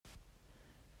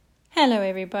Hello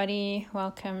everybody,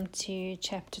 welcome to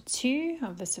chapter 2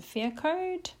 of the Sophia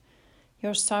Code,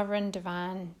 your sovereign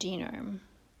divine genome.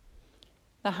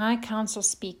 The High Council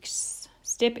speaks.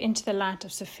 Step into the light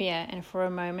of Sophia and for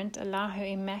a moment allow her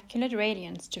immaculate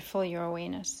radiance to fill your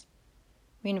awareness.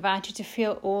 We invite you to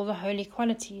feel all the holy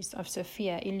qualities of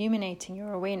Sophia illuminating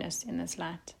your awareness in this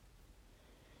light.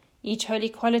 Each holy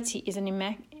quality is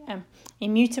an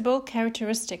immutable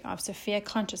characteristic of Sophia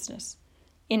consciousness,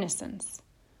 innocence,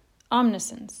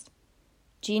 omniscience,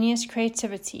 genius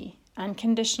creativity,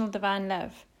 unconditional divine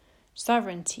love,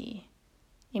 sovereignty,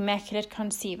 immaculate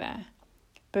conceiver,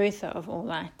 birther of all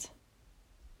light.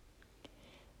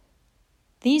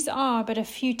 These are but a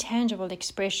few tangible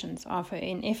expressions of her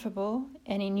ineffable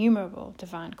and innumerable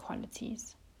divine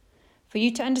qualities. For you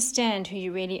to understand who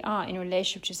you really are in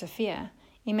relationship to Sophia,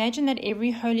 imagine that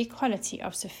every holy quality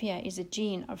of Sophia is a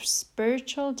gene of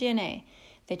spiritual DNA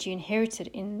that you inherited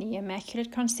in the immaculate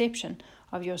conception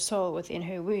of your soul within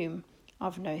her womb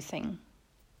of no thing.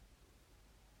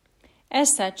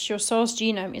 As such, your soul's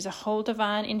genome is a whole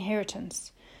divine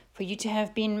inheritance for you to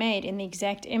have been made in the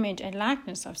exact image and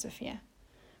likeness of Sophia,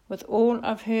 with all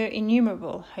of her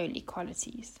innumerable holy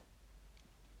qualities.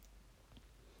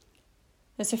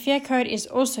 The Sophia Code is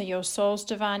also your soul's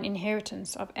divine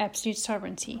inheritance of absolute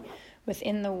sovereignty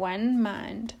within the one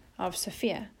mind of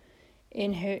Sophia,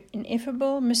 in her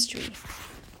ineffable mystery.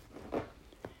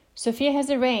 Sophia has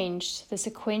arranged the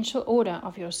sequential order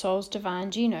of your soul's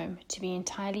divine genome to be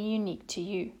entirely unique to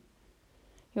you.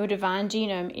 Your divine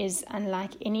genome is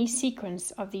unlike any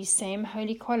sequence of these same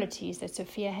holy qualities that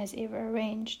Sophia has ever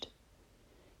arranged,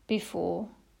 before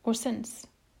or since.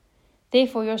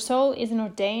 Therefore, your soul is an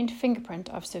ordained fingerprint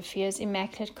of Sophia's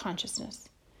immaculate consciousness,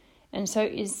 and so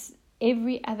is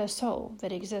every other soul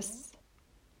that exists.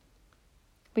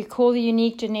 We call the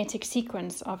unique genetic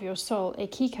sequence of your soul a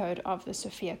key code of the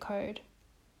Sophia Code.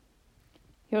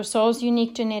 Your soul's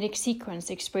unique genetic sequence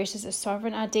expresses a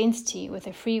sovereign identity with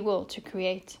a free will to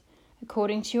create,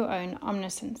 according to your own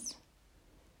omniscience.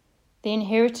 The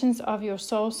inheritance of your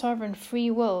soul's sovereign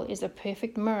free will is a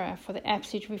perfect mirror for the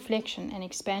absolute reflection and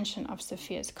expansion of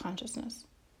Sophia's consciousness.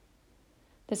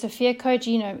 The Sophia Code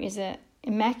genome is an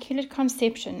immaculate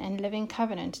conception and living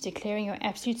covenant declaring your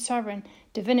absolute sovereign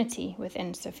divinity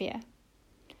within Sophia.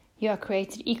 You are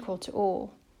created equal to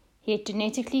all, yet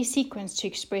genetically sequenced to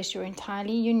express your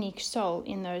entirely unique soul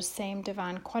in those same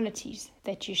divine qualities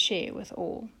that you share with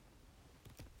all.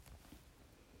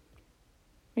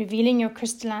 Revealing your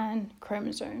crystalline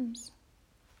chromosomes.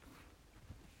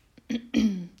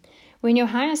 When your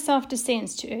higher self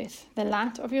descends to earth, the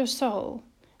light of your soul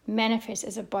manifests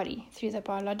as a body through the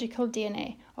biological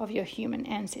DNA of your human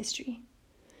ancestry,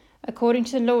 according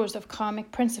to the laws of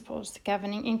karmic principles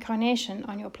governing incarnation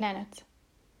on your planet.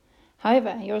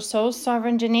 However, your soul's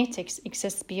sovereign genetics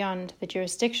exists beyond the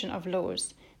jurisdiction of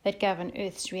laws that govern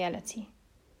Earth's reality.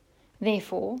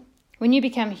 Therefore, when you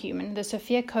become human, the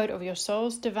Sophia Code of your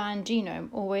soul's divine genome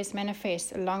always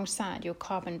manifests alongside your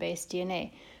carbon-based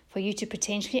DNA for you to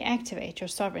potentially activate your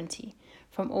sovereignty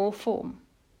from all form,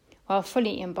 while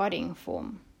fully embodying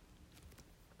form.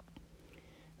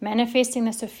 Manifesting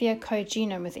the Sophia Code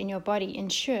genome within your body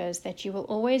ensures that you will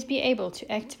always be able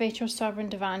to activate your sovereign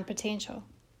divine potential,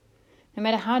 no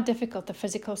matter how difficult the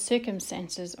physical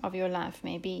circumstances of your life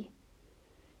may be.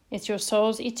 It's your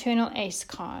soul's eternal ace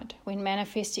card when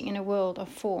manifesting in a world of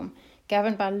form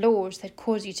governed by laws that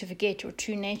cause you to forget your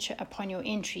true nature upon your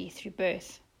entry through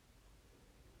birth.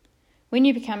 When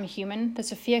you become human, the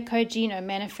Sophia Code genome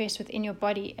manifests within your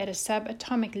body at a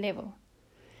subatomic level.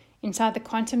 Inside the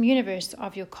quantum universe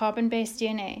of your carbon-based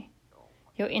DNA,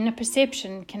 your inner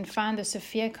perception can find the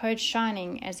Sophia Code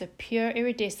shining as a pure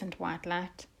iridescent white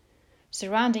light,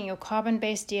 surrounding your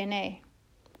carbon-based DNA.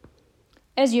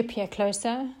 As you peer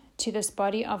closer to this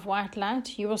body of white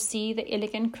light, you will see the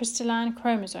elegant crystalline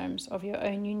chromosomes of your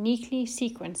own uniquely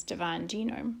sequenced divine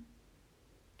genome.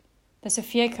 The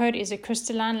Sophia Code is a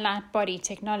crystalline light body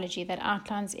technology that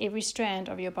outlines every strand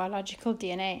of your biological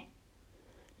DNA.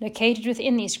 Located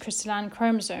within these crystalline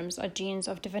chromosomes are genes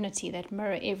of divinity that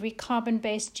mirror every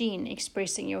carbon-based gene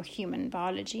expressing your human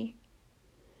biology.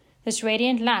 This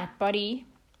radiant light body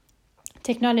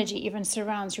technology even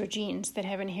surrounds your genes that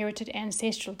have inherited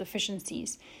ancestral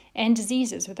deficiencies and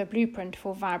diseases with a blueprint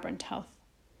for vibrant health.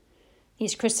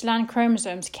 These crystalline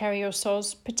chromosomes carry your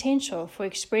soul's potential for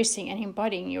expressing and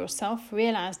embodying your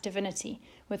self-realized divinity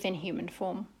within human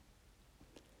form.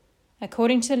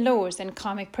 According to the laws and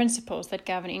karmic principles that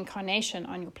govern incarnation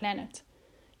on your planet,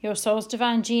 your soul's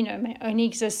divine genome may only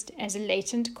exist as a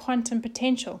latent quantum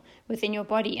potential within your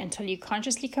body until you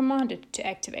consciously command it to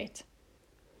activate.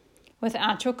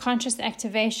 Without your conscious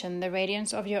activation, the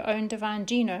radiance of your own divine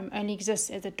genome only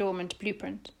exists as a dormant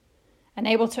blueprint,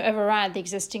 unable to override the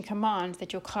existing commands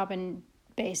that your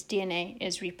carbon-based DNA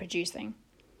is reproducing.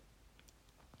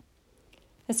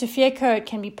 The Sophia Code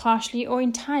can be partially or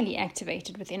entirely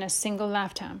activated within a single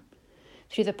lifetime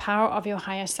through the power of your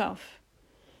higher self,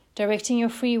 directing your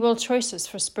free will choices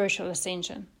for spiritual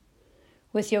ascension.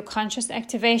 With your conscious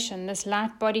activation, this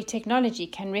light body technology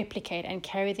can replicate and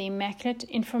carry the immaculate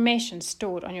information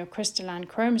stored on your crystalline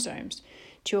chromosomes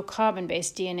to your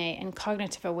carbon-based DNA and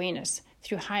cognitive awareness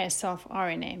through higher self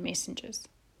RNA messengers.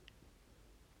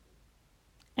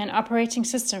 An operating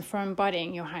system for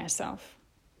embodying your higher self.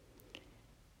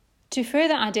 To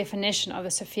further our definition of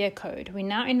the Sophia Code, we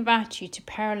now invite you to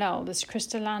parallel this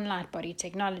crystalline light body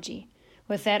technology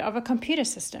with that of a computer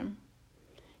system.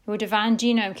 Your divine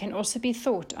genome can also be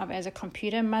thought of as a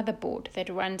computer motherboard that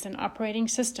runs an operating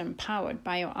system powered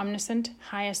by your omniscient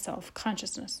higher self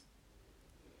consciousness.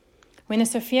 When the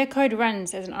Sophia Code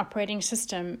runs as an operating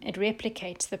system, it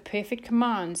replicates the perfect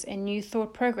commands and new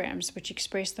thought programs which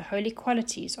express the holy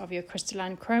qualities of your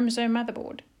crystalline chromosome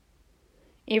motherboard.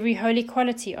 Every holy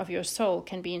quality of your soul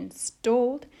can be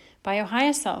installed by your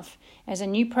higher self as a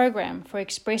new program for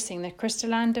expressing the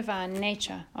crystalline divine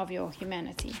nature of your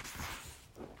humanity.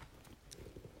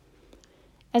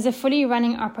 As a fully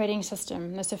running operating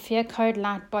system, the Sophia Code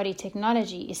Light Body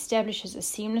technology establishes a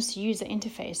seamless user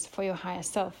interface for your higher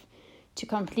self to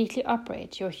completely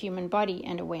operate your human body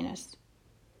and awareness.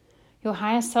 Your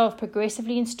higher self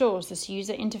progressively installs this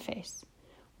user interface,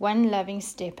 one loving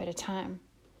step at a time,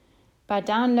 by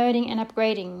downloading and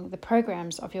upgrading the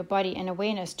programs of your body and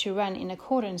awareness to run in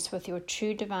accordance with your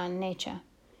true divine nature,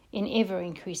 in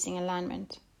ever-increasing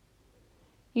alignment.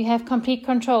 You have complete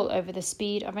control over the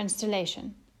speed of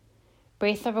installation,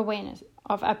 breadth of awareness,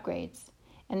 of upgrades,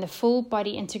 and the full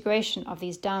body integration of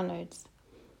these downloads,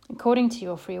 according to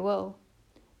your free will.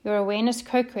 Your awareness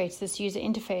co-creates this user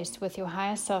interface with your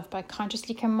higher self by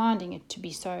consciously commanding it to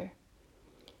be so.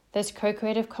 This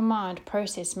co-creative command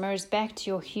process mirrors back to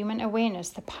your human awareness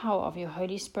the power of your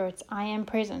Holy Spirit's I Am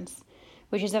presence,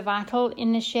 which is a vital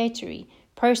initiatory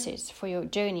process for your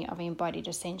journey of embodied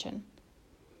ascension.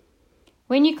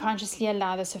 When you consciously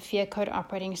allow the Sophia Code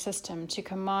operating system to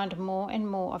command more and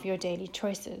more of your daily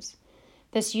choices,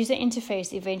 this user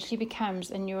interface eventually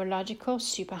becomes a neurological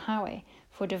superhighway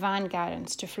for divine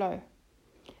guidance to flow,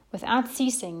 without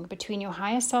ceasing between your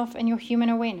higher self and your human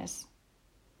awareness.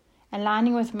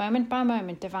 Aligning with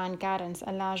moment-by-moment divine guidance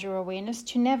allows your awareness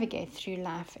to navigate through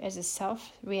life as a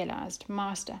self-realized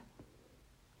master.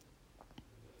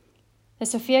 The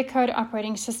Sophia Code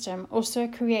operating system also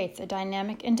creates a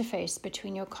dynamic interface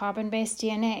between your carbon-based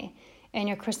DNA and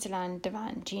your crystalline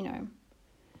divine genome.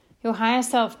 Your higher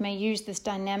self may use this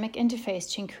dynamic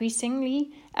interface to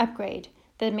increasingly upgrade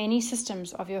the many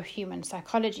systems of your human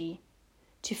psychology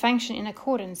to function in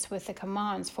accordance with the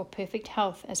commands for perfect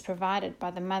health as provided by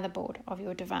the motherboard of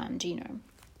your divine genome.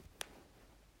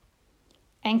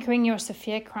 Anchoring your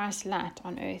Sophia Christ light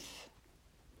on earth.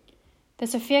 The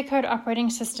Sophia Code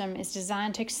operating system is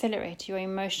designed to accelerate your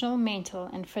emotional, mental,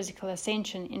 and physical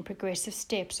ascension in progressive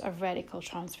steps of radical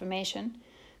transformation,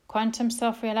 quantum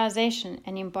self-realization,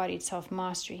 and embodied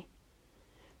self-mastery.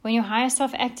 When your higher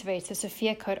self activates the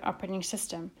Sophia Code operating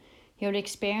system, you'll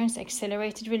experience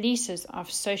accelerated releases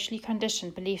of socially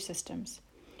conditioned belief systems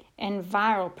and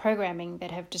viral programming that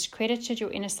have discredited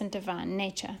your innocent divine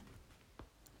nature.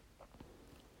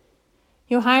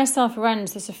 Your higher self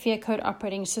runs the Sophia Code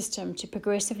operating system to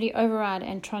progressively override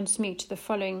and transmute the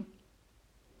following: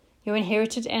 your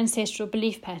inherited ancestral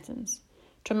belief patterns,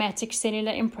 traumatic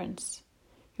cellular imprints,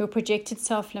 your projected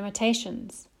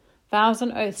self-limitations, vows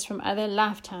and oaths from other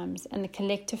lifetimes, and the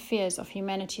collective fears of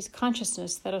humanity's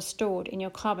consciousness that are stored in your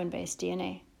carbon-based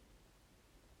DNA.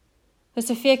 The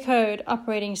Sophia Code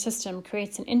operating system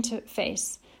creates an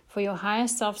interface for your higher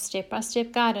self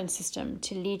step-by-step guidance system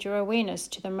to lead your awareness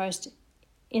to the most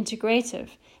integrative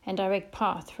and direct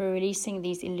path for releasing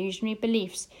these illusionary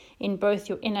beliefs in both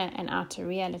your inner and outer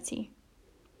reality.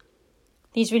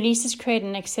 These releases create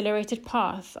an accelerated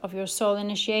path of your soul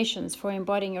initiations for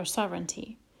embodying your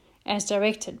sovereignty, as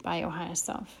directed by your higher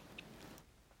self.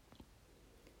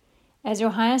 As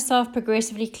your higher self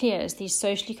progressively clears these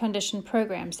socially conditioned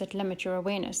programs that limit your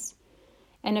awareness,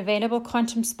 an available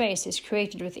quantum space is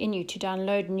created within you to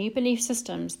download new belief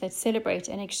systems that celebrate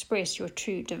and express your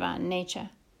true divine nature.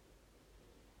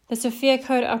 The Sophia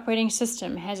Code operating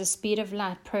system has a speed of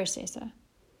light processor.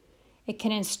 It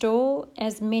can install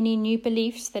as many new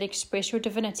beliefs that express your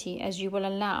divinity as you will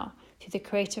allow through the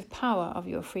creative power of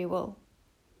your free will.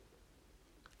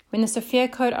 When the Sophia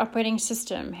Code operating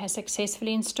system has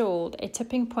successfully installed a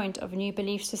tipping point of new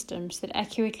belief systems that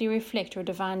accurately reflect your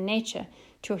divine nature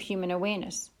to your human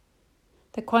awareness,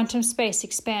 the quantum space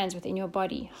expands within your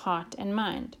body, heart, and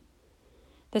mind.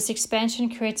 This expansion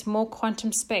creates more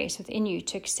quantum space within you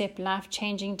to accept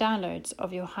life-changing downloads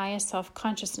of your higher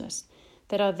self-consciousness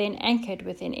that are then anchored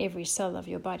within every cell of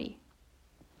your body.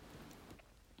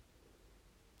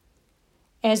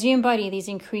 As you embody these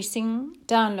increasing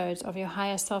downloads of your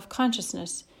higher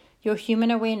self-consciousness, your human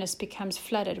awareness becomes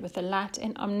flooded with the light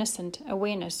and omniscient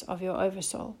awareness of your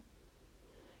oversoul.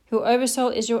 Your oversoul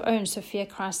is your own Sophia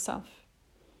Christ self,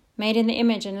 made in the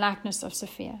image and likeness of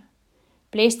Sophia,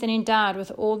 blessed and endowed with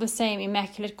all the same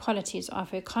immaculate qualities of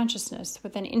her consciousness,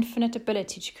 with an infinite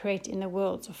ability to create in the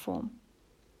worlds of form.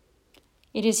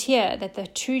 It is here that the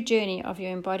true journey of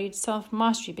your embodied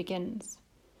self-mastery begins.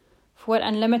 For what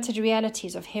unlimited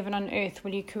realities of heaven on earth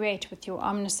will you create with your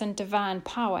omniscient divine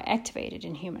power activated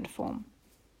in human form?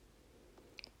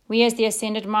 We as the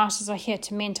Ascended Masters are here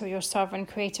to mentor your sovereign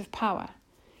creative power,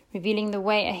 revealing the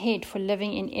way ahead for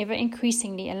living in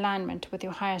ever-increasingly alignment with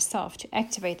your higher self to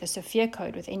activate the Sophia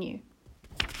Code within you.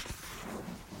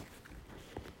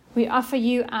 We offer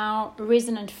you our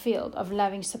resonant field of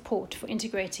loving support for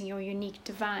integrating your unique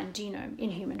divine genome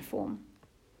in human form.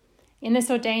 In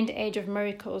this ordained age of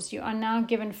miracles, you are now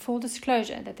given full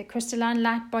disclosure that the crystalline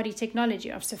light body technology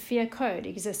of Sophia Code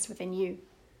exists within you.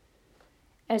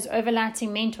 As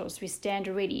overlighting mentors, we stand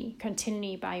ready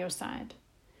continually by your side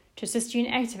to assist you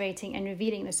in activating and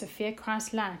revealing the Sophia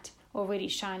Christ light already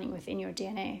shining within your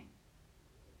DNA.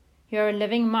 You are a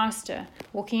living master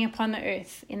walking upon the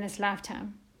earth in this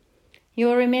lifetime. You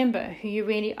will remember who you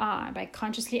really are by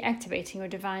consciously activating your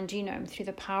divine genome through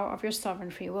the power of your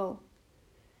sovereign free will.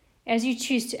 As you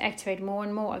choose to activate more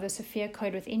and more of the Sophia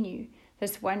Code within you,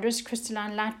 this wondrous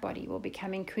crystalline light body will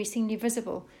become increasingly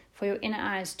visible for your inner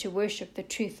eyes to worship the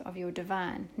truth of your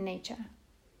divine nature.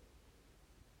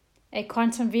 A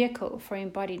quantum vehicle for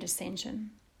embodied ascension.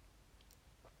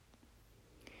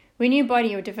 When you embody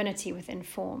your divinity within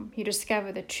form, you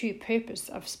discover the true purpose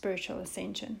of spiritual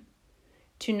ascension: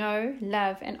 to know,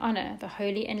 love, and honor the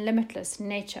holy and limitless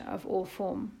nature of all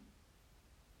form.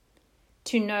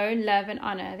 To know, love, and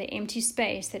honor the empty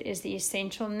space that is the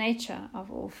essential nature of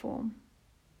all form.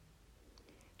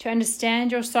 To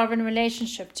understand your sovereign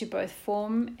relationship to both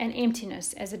form and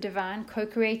emptiness as a divine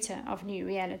co-creator of new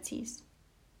realities.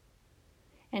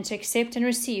 And to accept and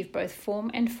receive both form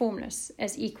and formless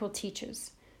as equal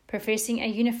teachers, professing a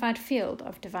unified field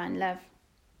of divine love.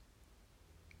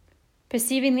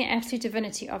 Perceiving the absolute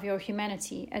divinity of your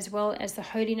humanity as well as the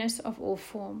holiness of all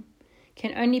form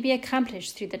can only be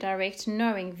accomplished through the direct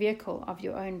knowing vehicle of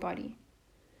your own body.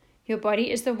 Your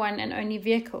body is the one and only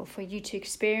vehicle for you to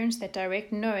experience that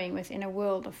direct knowing within a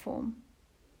world of form.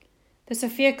 The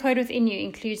Sophia Code within you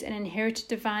includes an inherited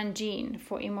divine gene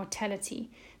for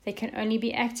immortality that can only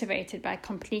be activated by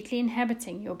completely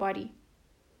inhabiting your body.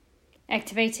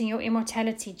 Activating your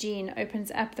immortality gene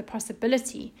opens up the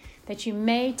possibility that you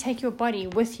may take your body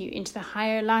with you into the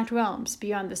higher light realms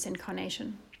beyond this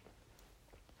incarnation.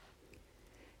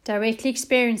 Directly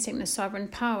experiencing the sovereign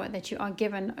power that you are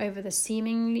given over the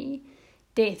seemingly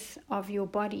death of your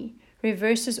body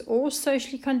reverses all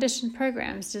socially conditioned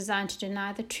programs designed to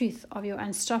deny the truth of your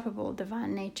unstoppable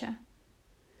divine nature.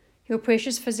 Your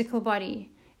precious physical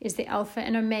body is the Alpha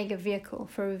and Omega vehicle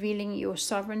for revealing your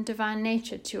sovereign divine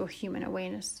nature to your human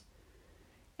awareness,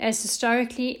 as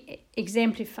historically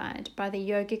exemplified by the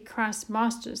yogic Christ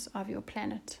masters of your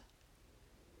planet.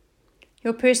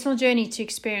 Your personal journey to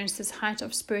experience this height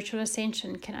of spiritual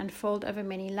ascension can unfold over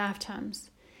many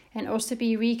lifetimes and also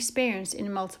be re-experienced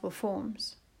in multiple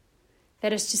forms.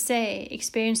 That is to say,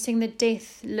 experiencing the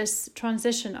deathless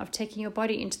transition of taking your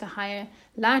body into the higher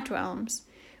light realms,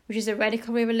 which is a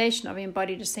radical revelation of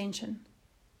embodied ascension.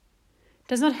 It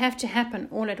does not have to happen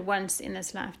all at once in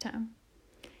this lifetime.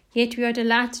 Yet we are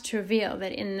delighted to reveal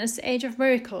that in this age of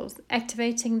miracles,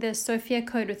 activating the Sophia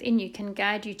Code within you can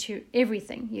guide you to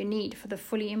everything you need for the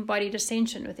fully embodied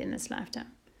ascension within this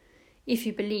lifetime, if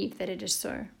you believe that it is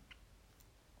so.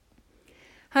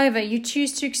 However, you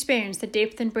choose to experience the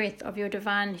depth and breadth of your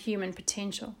divine human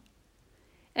potential.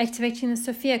 Activating the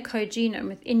Sophia Code genome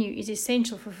within you is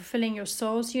essential for fulfilling your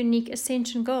soul's unique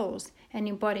ascension goals and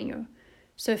embodying your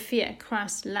Sophia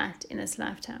Christ light in this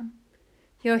lifetime.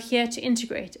 You are here to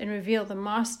integrate and reveal the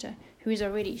Master who is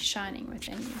already shining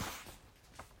within you.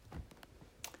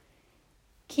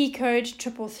 Key Code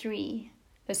 333,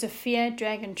 the Sophia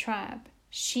Dragon Tribe,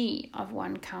 she of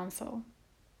one counsel.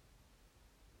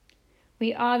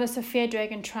 We are the Sophia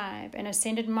Dragon Tribe, an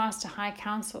ascended Master High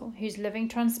Council, whose living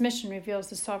transmission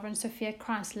reveals the sovereign Sophia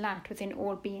Christ light within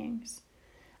all beings.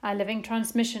 Our living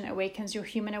transmission awakens your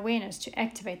human awareness to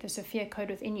activate the Sophia code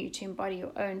within you to embody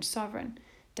your own sovereign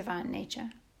divine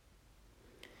nature.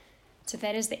 So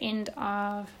that is the end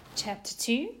of chapter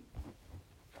 2.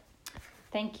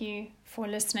 Thank you for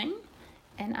listening,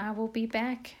 and I will be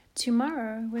back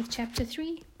tomorrow with chapter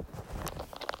 3.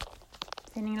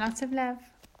 Sending lots of love.